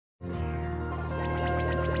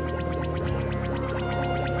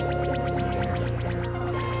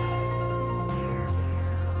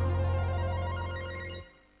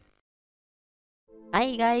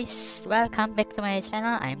Hi guys, welcome back to my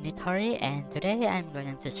channel. I'm Nitori and today I'm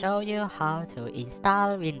going to show you how to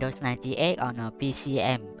install Windows 98 on a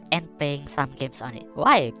PCem and playing some games on it.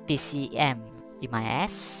 Why PCem, you might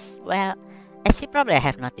ask? Well, as you probably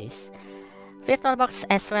have noticed, VirtualBox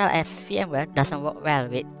as well as VMware doesn't work well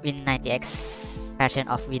with Win90X version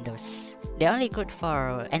of Windows. They're only good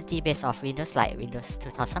for NT base of Windows like Windows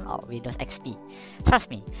 2000 or Windows XP. Trust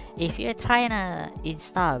me, if you're trying to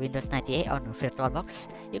install Windows 98 on VirtualBox,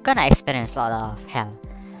 you're gonna experience a lot of hell.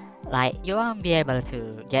 Like, you won't be able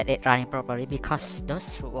to get it running properly because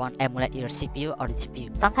those won't emulate your CPU or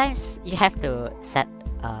GPU. Sometimes you have to set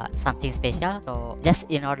something special, so just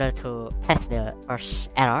in order to patch the first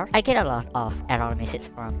error. I get a lot of error messages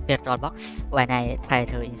from VirtualBox when I try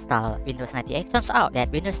to install Windows 98. Turns out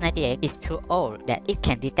that Windows 98 is too old that it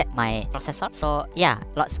can detect my processor. So yeah,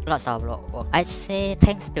 lots of work. I say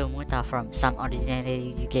thanks to Muta from some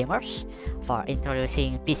ordinary gamers for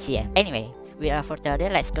introducing PCM. Anyway, without further ado,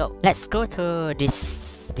 let's go to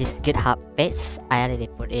this GitHub page. I already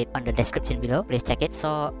put it on the description below, please check it.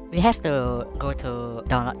 So we have to go to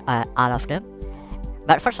download all of them,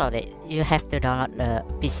 but first of all you have to download the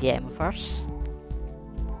PCM first,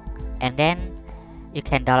 and then you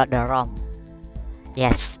can download the ROM.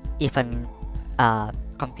 Yes, even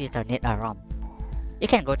computer need a ROM. You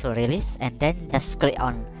can go to release and then just click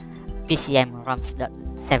on PCM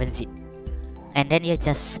ROMs.7zip, and then you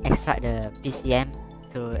just extract the PCM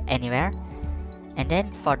to anywhere. And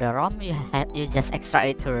then for the ROM, you just extract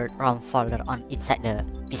it to ROM folder on inside the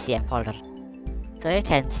PCM folder. So you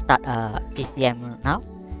can start a PCM now,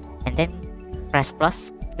 and then press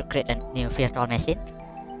plus to create a new virtual machine.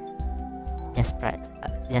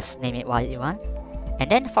 Just name it what you want.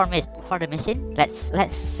 And then for the machine, let's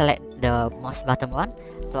select the most bottom one,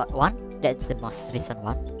 slot 1. That's the most recent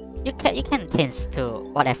one. You can change to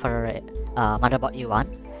whatever motherboard you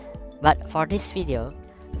want, but for this video,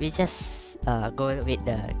 we just go with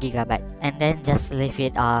the gigabyte and then just leave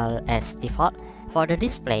it all as default. For the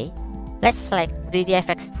display, let's select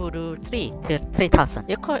 3DFX Voodoo 3 to 3000.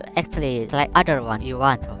 You could actually select other one you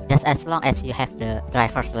want to, just as long as you have the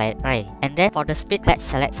drivers ready. And then for the speed, let's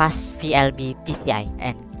select fast PLB PCI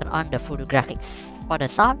and turn on the Voodoo graphics. For the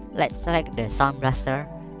sound, let's select the Sound Blaster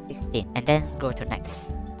 16 and then go to next.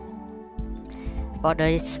 For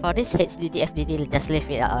this HDD/FDD, just leave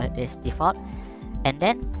it as default. And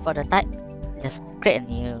then for the type, just create a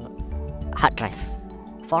new hard drive.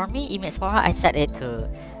 For me, image format, I set it to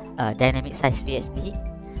dynamic size PSD,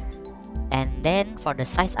 and then for the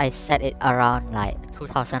size, I set it around like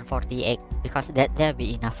 2048 because that'll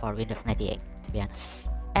be enough for Windows 98, to be honest.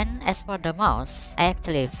 And as for the mouse, I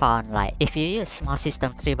actually found like if you use small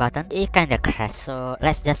system 3 button, it kinda crash. So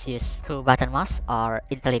let's just use 2 button mouse or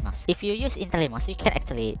IntelliMouse. If you use IntelliMouse, you can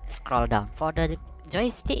actually scroll down. For the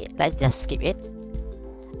joystick, let's just skip it.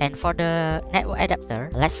 And for the network adapter,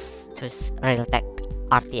 let's choose Realtek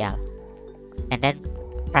RTL and then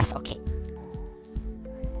press OK.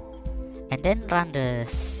 And then run the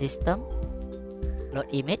system, load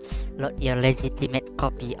image, load your legitimate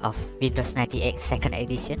copy of Windows 98 2nd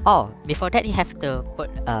edition. Oh, before that you have to put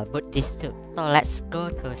boot disk too. So let's go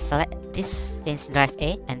to select this, change drive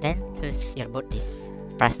A, and then choose your boot disk.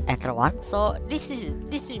 Press enter 1. So this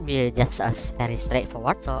will be just very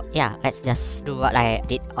straightforward. So yeah, let's just do what I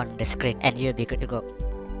did on the screen and you'll be good to go.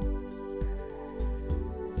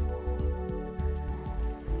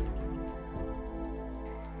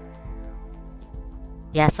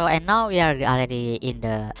 Yeah, so and now we are already in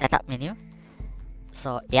the setup menu.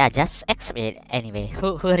 So yeah, just accept it anyway.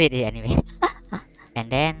 Who read it anyway?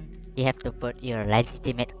 And then you have to put your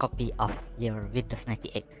legitimate copy of your Windows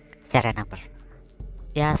 98 serial number.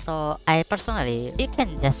 Yeah, so I personally, you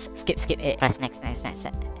can just skip it, press next and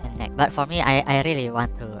next. But for me, I really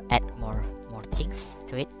want to add more things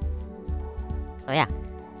to it. So yeah.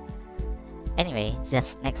 Anyway,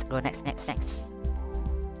 just go next.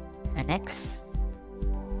 And next.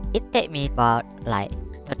 It take me about like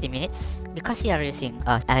 30 minutes. Because you are using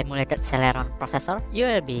a emulated Celeron processor, you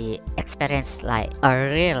will be experience like a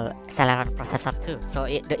real Celeron processor too. So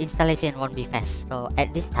the installation won't be fast. So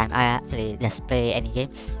at this time, I actually just play any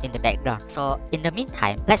games in the background. So in the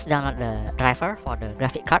meantime, let's download the driver for the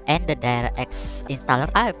graphic card and the DirectX installer.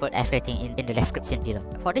 I will put everything in the description below.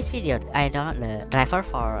 For this video, I download the driver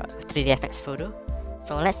for 3DFX Voodoo.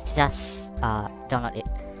 So let's just download it.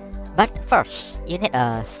 But first, you need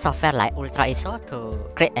a software like Ultra ISO to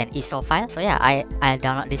create an ISO file. So yeah, I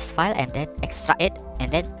download this file and then extract it and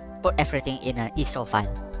then put everything in an ISO file.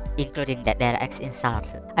 including that DirectX installed.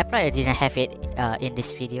 I probably didn't have it in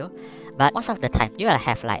this video, but most of the time you will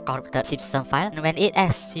have like corrupted system file, and when it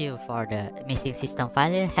asks you for the missing system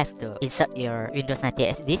file, you have to insert your Windows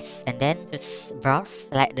 98 disk and then choose browse,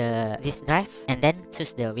 select the disk drive, and then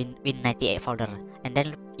choose the Win98 folder, and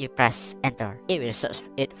then you press enter. It will search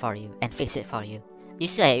it for you and fix it for you.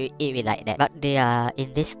 Usually it will like that, but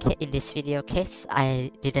in this video case,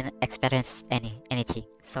 I didn't experience anything,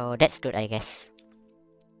 so that's good, I guess.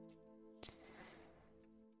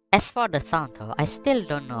 As for the sound though, I still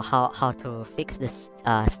don't know how to fix this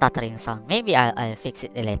stuttering sound. Maybe I'll fix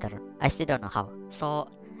it later. I still don't know how. So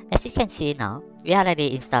as you can see now, we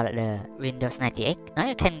already installed the Windows 98. Now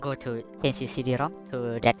you can go to change your CD-ROM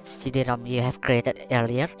to that CD-ROM you have created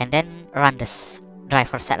earlier, and then run this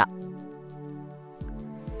driver setup.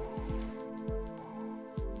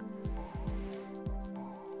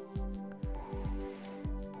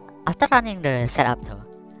 After running the setup though,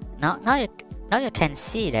 now you can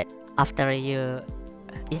see that after you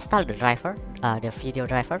install the driver, the video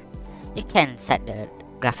driver, you can set the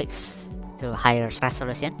graphics to higher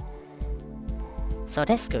resolution. So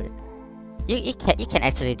that's good. You can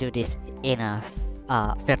actually do this in a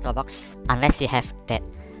VirtualBox unless you have that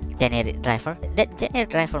generic driver. That generic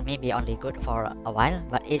driver may be only good for a while,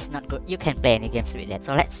 but it's not good. You can play any games with that.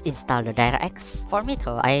 So let's install the DirectX. For me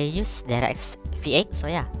though, I use DirectX V8. So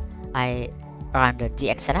yeah, I run the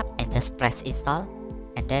DX setup and just press install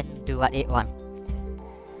and then do what it wants.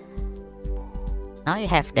 Now you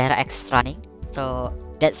have DirectX running, so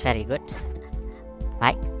that's very good.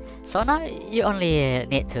 Right? So now you only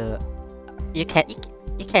need to you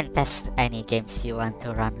can test any games you want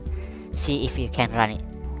to run, see if you can run it.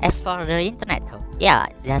 As for the internet though, yeah,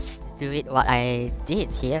 just do it what I did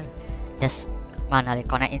here. Just manually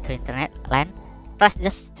connect into internet LAN,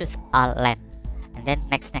 just choose LAN and then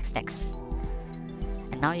next.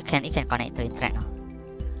 And now you can connect to internet now.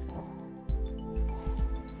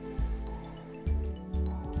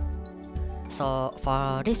 So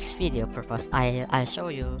for this video purpose, I'll show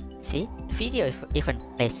you. See, video even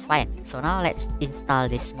plays fine. So now let's install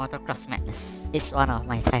this Motocross Madness. It's one of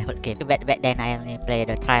my childhood games. Back then I only play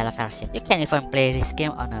the trial version. You can even play this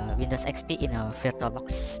game on a Windows XP in a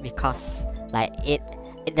VirtualBox because like it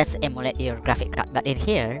does emulate your graphic card. But in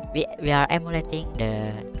here we are emulating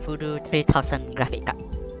the Voodoo 3000 graphic card.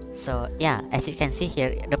 So yeah, as you can see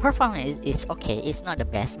here, the performance is okay. It's not the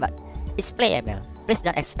best, but it's playable. Please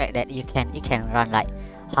don't expect that you can run like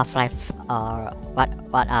Half-Life or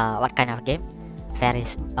what kind of game, very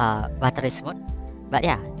battery smooth. But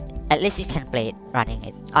yeah, at least you can play it running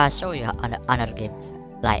it. I'll show you another game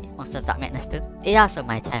like Monster Truck Madness 2. It's also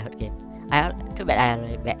my childhood game. Too bad I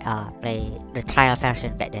only play the trial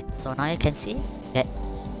version back then. So now you can see that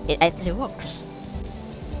it actually works.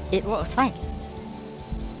 It works fine.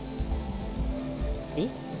 See?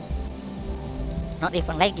 Not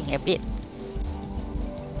even lagging a bit.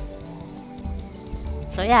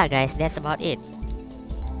 So yeah guys, that's about it.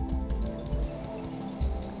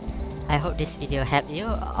 I hope this video helped you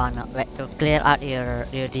on to clear out your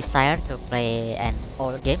desire to play an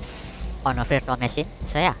old games on a virtual machine.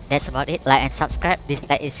 So yeah, that's about it. Like and subscribe,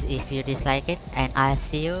 dislike if you dislike it, and I'll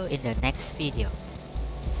see you in the next video.